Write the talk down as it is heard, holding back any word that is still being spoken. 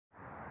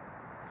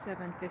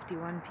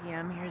7:51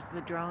 p.m. Here's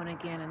the drone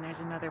again, and there's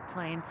another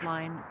plane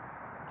flying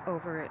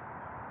over it.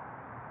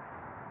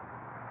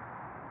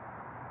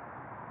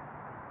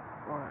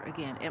 Or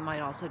again, it might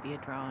also be a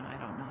drone. I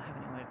don't know, have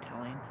any way of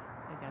telling,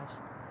 I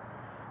guess.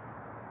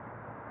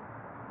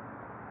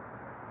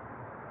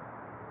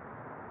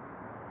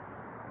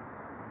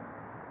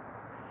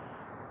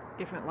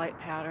 Different light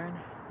pattern.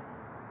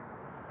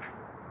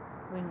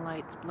 Wing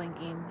lights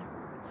blinking.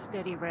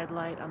 Steady red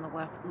light on the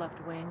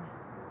left wing.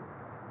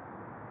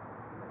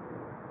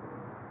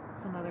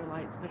 Some other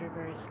lights that are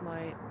very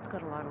slight. It's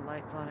got a lot of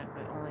lights on it,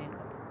 but only a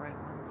couple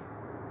bright ones.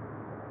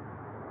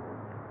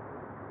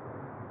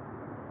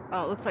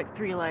 Oh, it looks like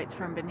 3 lights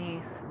from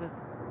beneath with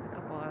a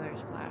couple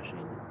others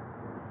flashing.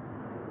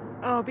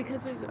 Oh,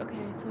 because there's...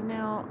 Okay, so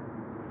now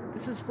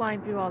this is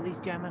flying through all these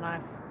Gemini.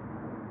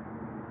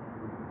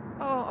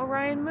 Oh,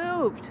 Orion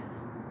moved.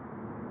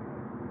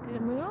 Did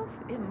it move?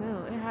 It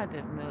moved. It had to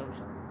have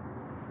moved.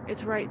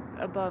 It's right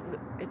above the...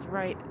 It's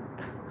right...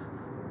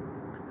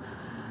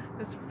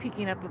 It's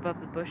peeking up above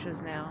the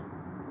bushes now.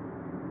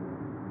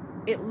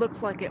 It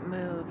looks like it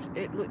moved.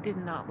 It did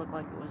not look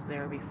like it was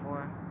there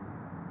before.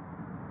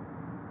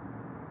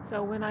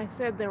 So when I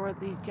said there were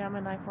these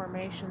Gemini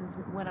formations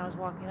when I was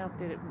walking up,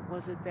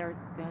 was it there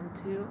then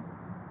too?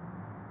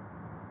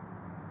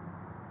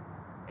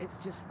 It's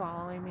just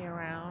following me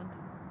around.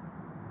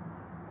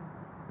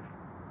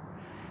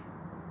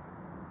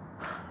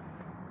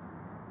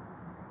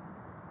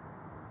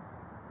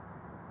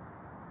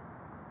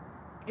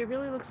 It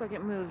really looks like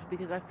it moved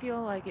because I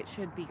feel like it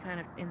should be kind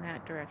of in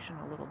that direction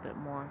a little bit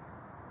more.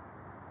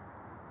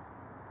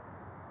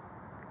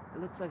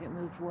 It looks like it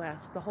moved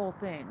west, the whole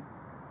thing.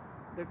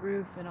 The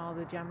roof and all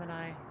the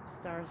Gemini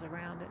stars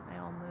around it, they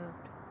all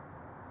moved.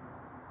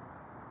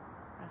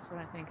 That's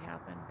what I think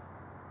happened.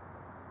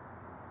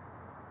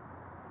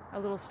 A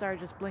little star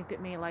just blinked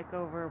at me like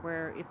over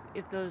where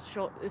if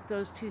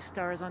those 2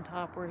 stars on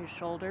top were his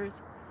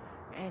shoulders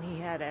and he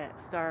had a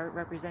star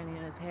representing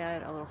his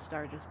head, a little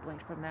star just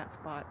blinked from that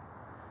spot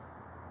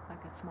like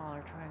a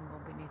smaller triangle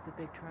beneath the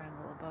big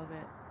triangle above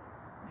it.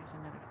 There's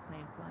another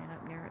plane flying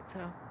up near it,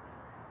 so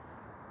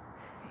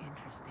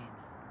interesting.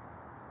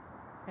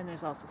 And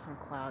there's also some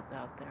clouds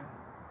out there.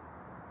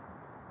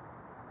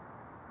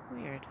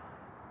 Weird.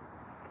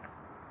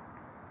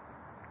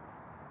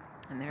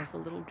 And there's the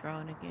little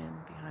drone again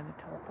behind the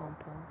telephone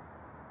pole.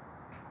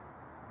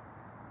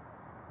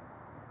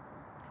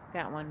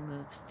 That one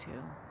moves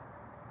too.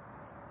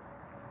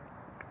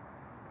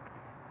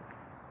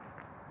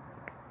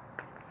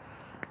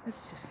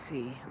 Let's just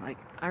see. Like,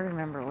 I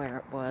remember where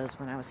it was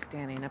when I was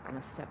standing up on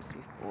the steps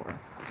before.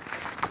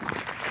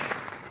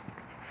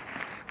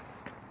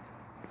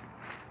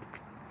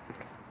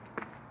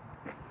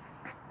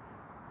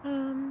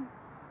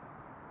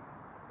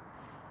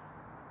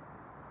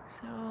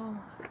 So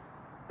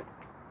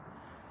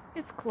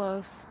it's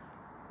close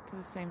to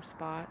the same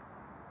spot.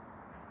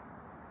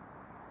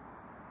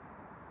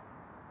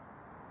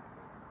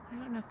 I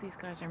don't know if these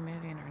guys are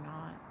moving or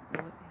not.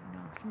 No,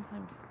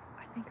 sometimes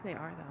I think they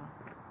are though.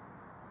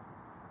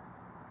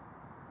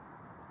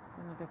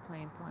 There's another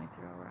plane flying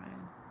through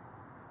Orion.